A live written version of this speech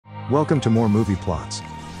Welcome to more movie plots.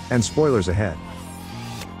 And spoilers ahead.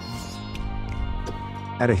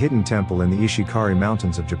 At a hidden temple in the Ishikari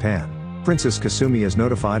Mountains of Japan, Princess Kasumi is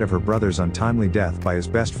notified of her brother's untimely death by his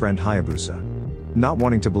best friend Hayabusa. Not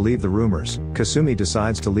wanting to believe the rumors, Kasumi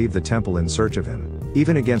decides to leave the temple in search of him,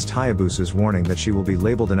 even against Hayabusa's warning that she will be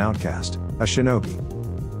labeled an outcast, a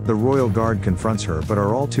shinobi. The royal guard confronts her but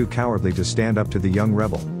are all too cowardly to stand up to the young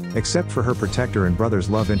rebel, except for her protector and brother's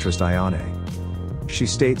love interest Ayane. She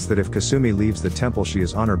states that if Kasumi leaves the temple she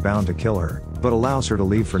is honor-bound to kill her, but allows her to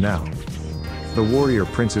leave for now. The warrior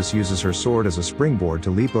princess uses her sword as a springboard to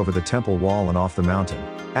leap over the temple wall and off the mountain,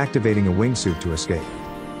 activating a wingsuit to escape.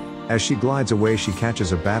 As she glides away she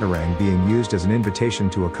catches a batarang being used as an invitation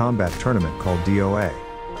to a combat tournament called DOA.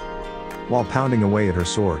 While pounding away at her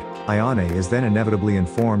sword, Ayane is then inevitably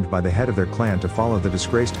informed by the head of their clan to follow the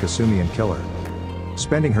disgraced Kasumi and kill her.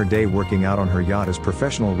 Spending her day working out on her yacht is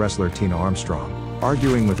professional wrestler Tina Armstrong,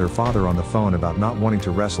 arguing with her father on the phone about not wanting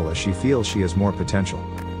to wrestle as she feels she has more potential.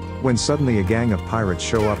 When suddenly a gang of pirates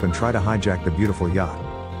show up and try to hijack the beautiful yacht.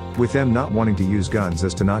 With them not wanting to use guns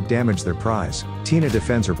as to not damage their prize, Tina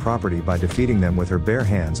defends her property by defeating them with her bare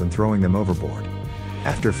hands and throwing them overboard.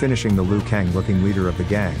 After finishing the Liu Kang-looking leader of the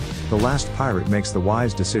gang, the last pirate makes the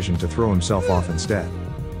wise decision to throw himself off instead.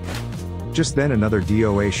 Just then another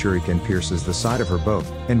DOA shuriken pierces the side of her boat,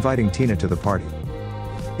 inviting Tina to the party.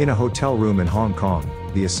 In a hotel room in Hong Kong,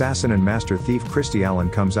 the assassin and master thief Christy Allen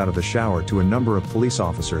comes out of the shower to a number of police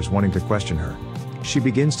officers wanting to question her. She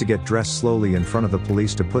begins to get dressed slowly in front of the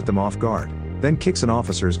police to put them off guard, then kicks an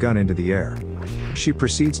officer's gun into the air. She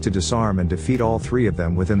proceeds to disarm and defeat all three of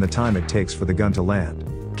them within the time it takes for the gun to land,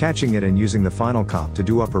 catching it and using the final cop to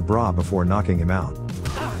do up her bra before knocking him out.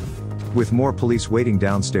 With more police waiting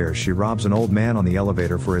downstairs she robs an old man on the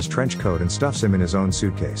elevator for his trench coat and stuffs him in his own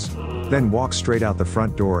suitcase. Then walks straight out the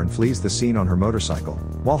front door and flees the scene on her motorcycle,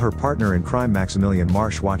 while her partner in crime Maximilian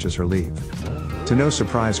Marsh watches her leave. To no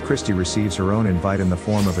surprise Christy receives her own invite in the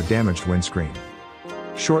form of a damaged windscreen.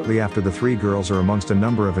 Shortly after the three girls are amongst a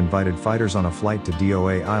number of invited fighters on a flight to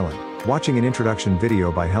DOA Island, watching an introduction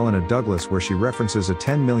video by Helena Douglas where she references a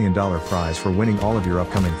 $10 million prize for winning all of your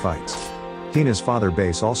upcoming fights. Tina's father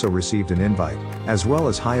Base also received an invite, as well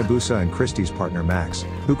as Hayabusa and Christy's partner Max,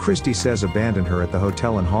 who Christy says abandoned her at the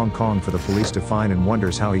hotel in Hong Kong for the police to find and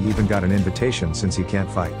wonders how he even got an invitation since he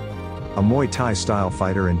can't fight. A Muay Thai style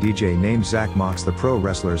fighter and DJ named Zach mocks the pro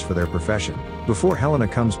wrestlers for their profession, before Helena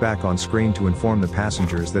comes back on screen to inform the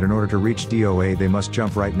passengers that in order to reach DOA they must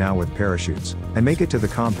jump right now with parachutes, and make it to the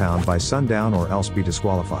compound by sundown or else be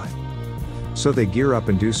disqualified. So they gear up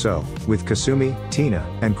and do so, with Kasumi, Tina,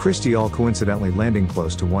 and Christy all coincidentally landing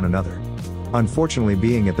close to one another. Unfortunately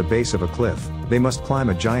being at the base of a cliff, they must climb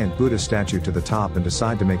a giant Buddha statue to the top and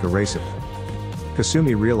decide to make a race of it.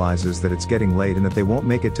 Kasumi realizes that it's getting late and that they won't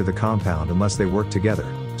make it to the compound unless they work together,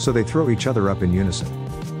 so they throw each other up in unison.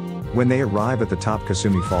 When they arrive at the top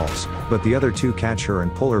Kasumi falls, but the other two catch her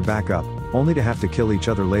and pull her back up, only to have to kill each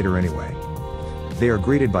other later anyway. They are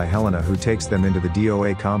greeted by Helena who takes them into the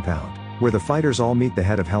DOA compound, where the fighters all meet the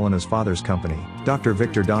head of Helena's father's company, Dr.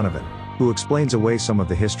 Victor Donovan, who explains away some of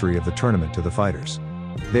the history of the tournament to the fighters.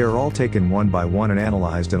 They are all taken one by one and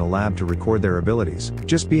analyzed in a lab to record their abilities,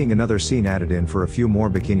 just being another scene added in for a few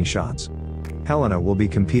more bikini shots. Helena will be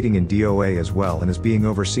competing in DOA as well and is being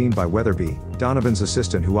overseen by Weatherby, Donovan's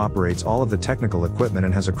assistant who operates all of the technical equipment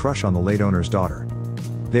and has a crush on the late owner's daughter.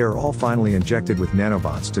 They are all finally injected with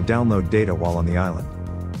nanobots to download data while on the island.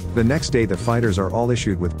 The next day the fighters are all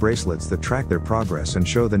issued with bracelets that track their progress and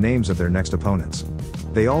show the names of their next opponents.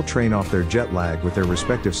 They all train off their jet lag with their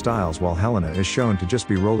respective styles while Helena is shown to just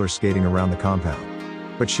be roller skating around the compound.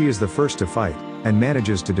 But she is the first to fight, and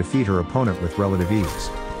manages to defeat her opponent with relative ease.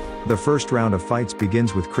 The first round of fights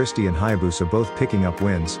begins with Christy and Hayabusa both picking up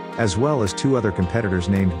wins, as well as two other competitors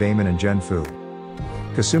named Bayman and Jen Fu.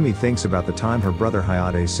 Kasumi thinks about the time her brother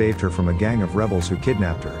Hayate saved her from a gang of rebels who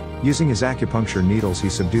kidnapped her. Using his acupuncture needles he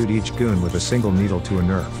subdued each goon with a single needle to a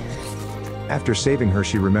nerve. After saving her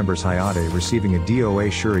she remembers Hayate receiving a DOA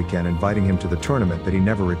shuriken inviting him to the tournament that he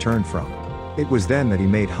never returned from. It was then that he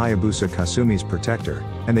made Hayabusa Kasumi's protector,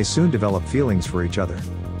 and they soon develop feelings for each other.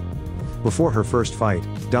 Before her first fight,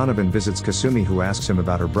 Donovan visits Kasumi who asks him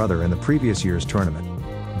about her brother and the previous year's tournament.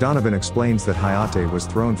 Donovan explains that Hayate was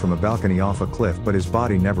thrown from a balcony off a cliff but his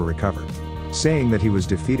body never recovered, saying that he was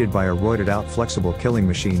defeated by a roided-out flexible killing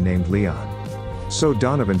machine named Leon. So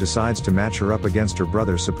Donovan decides to match her up against her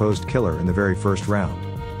brother's supposed killer in the very first round.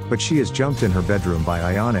 But she is jumped in her bedroom by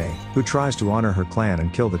Ayane, who tries to honor her clan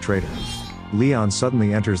and kill the traitor. Leon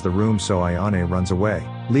suddenly enters the room so Ayane runs away,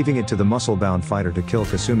 leaving it to the muscle-bound fighter to kill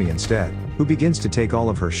Kasumi instead, who begins to take all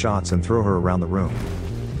of her shots and throw her around the room.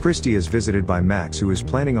 Christy is visited by Max, who is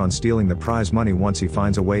planning on stealing the prize money once he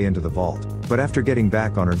finds a way into the vault, but after getting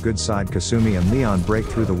back on her good side, Kasumi and Leon break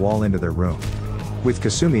through the wall into their room. With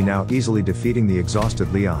Kasumi now easily defeating the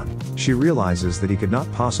exhausted Leon, she realizes that he could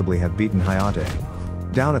not possibly have beaten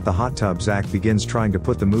Hayate. Down at the hot tub, Zack begins trying to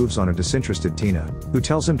put the moves on a disinterested Tina, who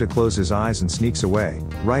tells him to close his eyes and sneaks away,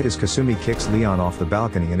 right as Kasumi kicks Leon off the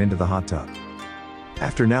balcony and into the hot tub.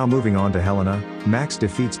 After now moving on to Helena, Max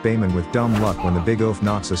defeats Bayman with dumb luck when the big oaf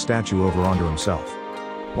knocks a statue over onto himself.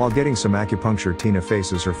 While getting some acupuncture, Tina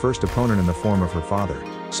faces her first opponent in the form of her father,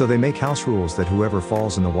 so they make house rules that whoever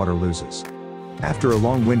falls in the water loses. After a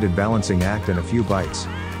long-winded balancing act and a few bites,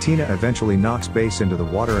 Tina eventually knocks Bass into the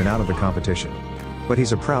water and out of the competition. But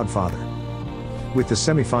he's a proud father. With the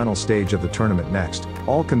semi-final stage of the tournament next,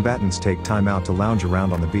 all combatants take time out to lounge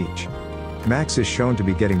around on the beach. Max is shown to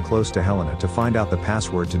be getting close to Helena to find out the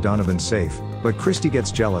password to Donovan's safe, but Christy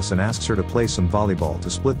gets jealous and asks her to play some volleyball to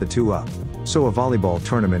split the two up. So a volleyball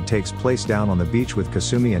tournament takes place down on the beach with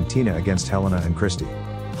Kasumi and Tina against Helena and Christy.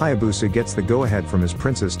 Hayabusa gets the go-ahead from his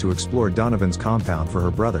princess to explore Donovan's compound for her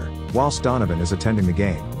brother, whilst Donovan is attending the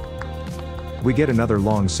game. We get another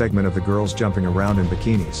long segment of the girls jumping around in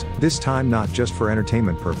bikinis, this time not just for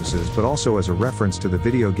entertainment purposes but also as a reference to the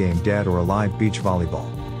video game Dead or Alive Beach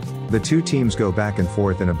Volleyball. The two teams go back and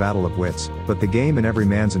forth in a battle of wits, but the game and every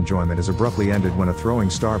man's enjoyment is abruptly ended when a throwing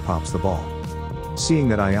star pops the ball. Seeing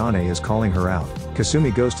that Ayane is calling her out,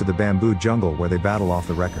 Kasumi goes to the bamboo jungle where they battle off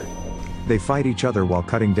the record. They fight each other while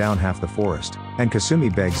cutting down half the forest, and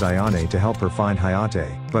Kasumi begs Ayane to help her find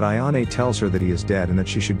Hayate, but Ayane tells her that he is dead and that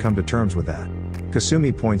she should come to terms with that.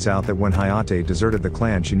 Kasumi points out that when Hayate deserted the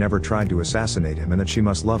clan she never tried to assassinate him and that she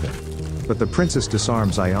must love him. But the princess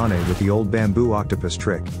disarms Ayane with the old bamboo octopus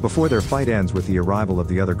trick, before their fight ends with the arrival of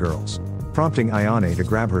the other girls, prompting Ayane to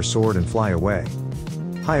grab her sword and fly away.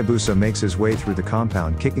 Hayabusa makes his way through the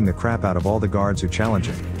compound, kicking the crap out of all the guards who challenge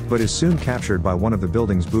him, but is soon captured by one of the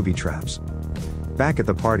building's booby traps. Back at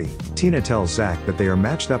the party, Tina tells Zack that they are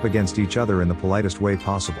matched up against each other in the politest way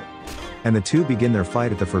possible. And the two begin their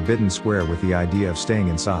fight at the Forbidden Square with the idea of staying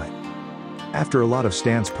inside. After a lot of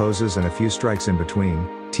stance poses and a few strikes in between,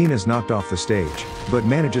 Tina's knocked off the stage, but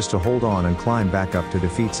manages to hold on and climb back up to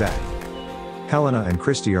defeat Zack. Helena and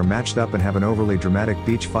Christy are matched up and have an overly dramatic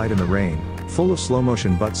beach fight in the rain, full of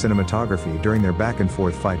slow-motion butt cinematography during their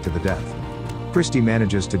back-and-forth fight to the death. Christy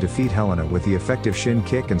manages to defeat Helena with the effective shin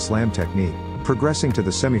kick and slam technique, progressing to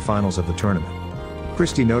the semi-finals of the tournament.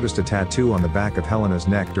 Christy noticed a tattoo on the back of Helena's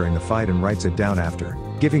neck during the fight and writes it down after,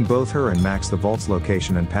 giving both her and Max the vault's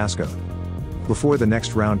location and passcode. Before the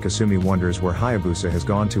next round, Kasumi wonders where Hayabusa has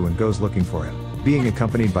gone to and goes looking for him, being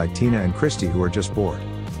accompanied by Tina and Christy, who are just bored.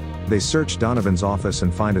 They search Donovan's office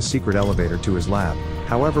and find a secret elevator to his lab.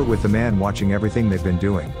 However, with the man watching everything they've been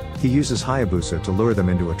doing, he uses Hayabusa to lure them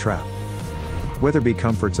into a trap. Weatherby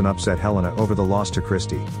comforts and upset Helena over the loss to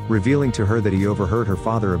Christy, revealing to her that he overheard her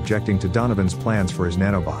father objecting to Donovan's plans for his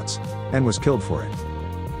nanobots, and was killed for it.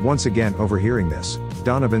 Once again overhearing this,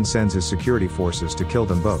 Donovan sends his security forces to kill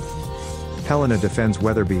them both. Helena defends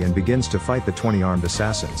Weatherby and begins to fight the 20 armed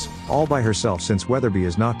assassins, all by herself since Weatherby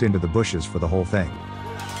is knocked into the bushes for the whole thing.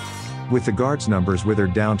 With the guards' numbers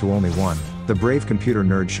withered down to only one, the brave computer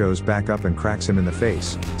nerd shows back up and cracks him in the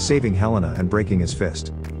face, saving Helena and breaking his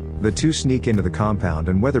fist. The two sneak into the compound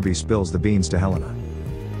and Weatherby spills the beans to Helena.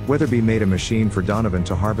 Weatherby made a machine for Donovan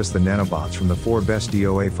to harvest the nanobots from the 4 best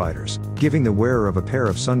DOA fighters, giving the wearer of a pair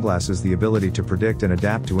of sunglasses the ability to predict and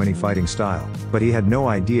adapt to any fighting style, but he had no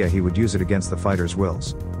idea he would use it against the fighters'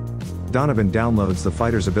 wills. Donovan downloads the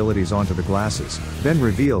fighter's abilities onto the glasses, then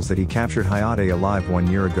reveals that he captured Hayate alive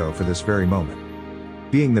 1 year ago for this very moment.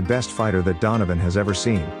 Being the best fighter that Donovan has ever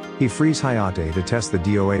seen, he frees Hayate to test the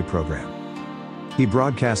DOA program. He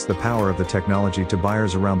broadcasts the power of the technology to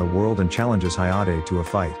buyers around the world and challenges Hayate to a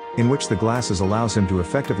fight, in which the glasses allows him to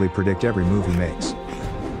effectively predict every move he makes.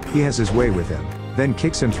 He has his way with him, then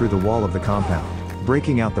kicks him through the wall of the compound,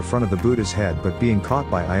 breaking out the front of the Buddha's head but being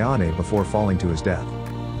caught by Ayane before falling to his death.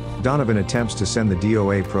 Donovan attempts to send the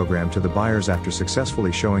DOA program to the buyers after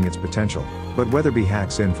successfully showing its potential, but Weatherby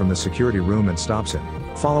hacks in from the security room and stops him,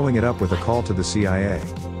 following it up with a call to the CIA.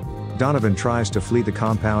 Donovan tries to flee the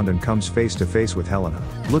compound and comes face to face with Helena.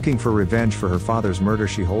 Looking for revenge for her father's murder,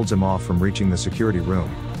 she holds him off from reaching the security room,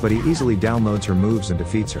 but he easily downloads her moves and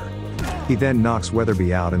defeats her. He then knocks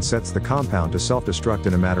Weatherby out and sets the compound to self-destruct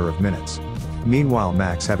in a matter of minutes. Meanwhile,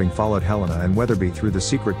 Max, having followed Helena and Weatherby through the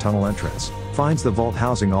secret tunnel entrance, finds the vault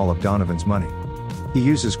housing all of Donovan's money. He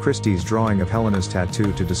uses Christie's drawing of Helena's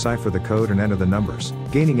tattoo to decipher the code and enter the numbers,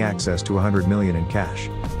 gaining access to 100 million in cash.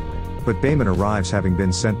 But Bayman arrives having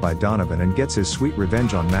been sent by Donovan and gets his sweet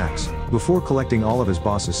revenge on Max, before collecting all of his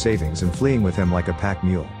boss's savings and fleeing with him like a pack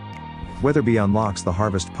mule. Weatherby unlocks the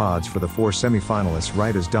harvest pods for the 4 semi-finalists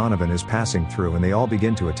right as Donovan is passing through and they all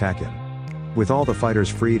begin to attack him. With all the fighters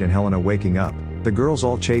freed and Helena waking up, the girls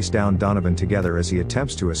all chase down Donovan together as he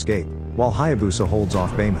attempts to escape, while Hayabusa holds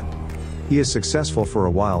off Bayman. He is successful for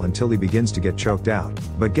a while until he begins to get choked out,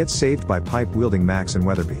 but gets saved by pipe-wielding Max and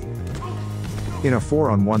Weatherby. In a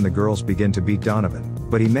 4-on-1 the girls begin to beat Donovan,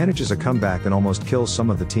 but he manages a comeback and almost kills some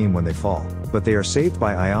of the team when they fall, but they are saved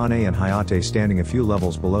by Ayane and Hayate standing a few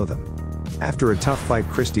levels below them. After a tough fight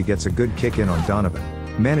Christie gets a good kick in on Donovan,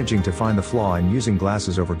 managing to find the flaw and using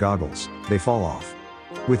glasses over goggles, they fall off.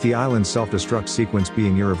 With the island self-destruct sequence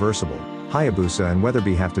being irreversible, Hayabusa and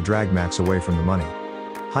Weatherby have to drag Max away from the money.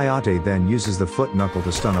 Hayate then uses the foot knuckle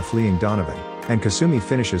to stun a fleeing Donovan, and Kasumi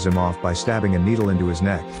finishes him off by stabbing a needle into his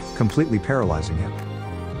neck, completely paralyzing him.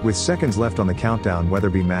 With seconds left on the countdown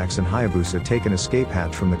Weatherby, Max and Hayabusa take an escape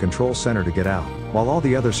hatch from the control center to get out, while all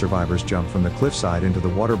the other survivors jump from the cliffside into the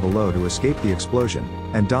water below to escape the explosion,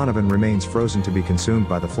 and Donovan remains frozen to be consumed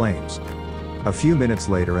by the flames. A few minutes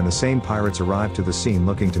later and the same pirates arrive to the scene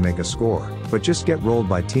looking to make a score, but just get rolled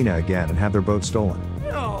by Tina again and have their boat stolen.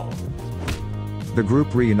 No. The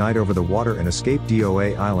group reunite over the water and escape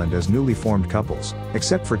DOA Island as newly formed couples,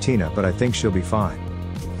 except for Tina, but I think she'll be fine.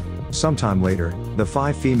 Sometime later, the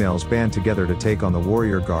 5 females band together to take on the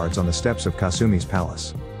warrior guards on the steps of Kasumi's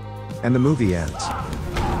palace. And the movie ends.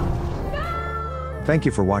 Thank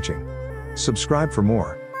you for watching. Subscribe for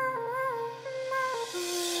more.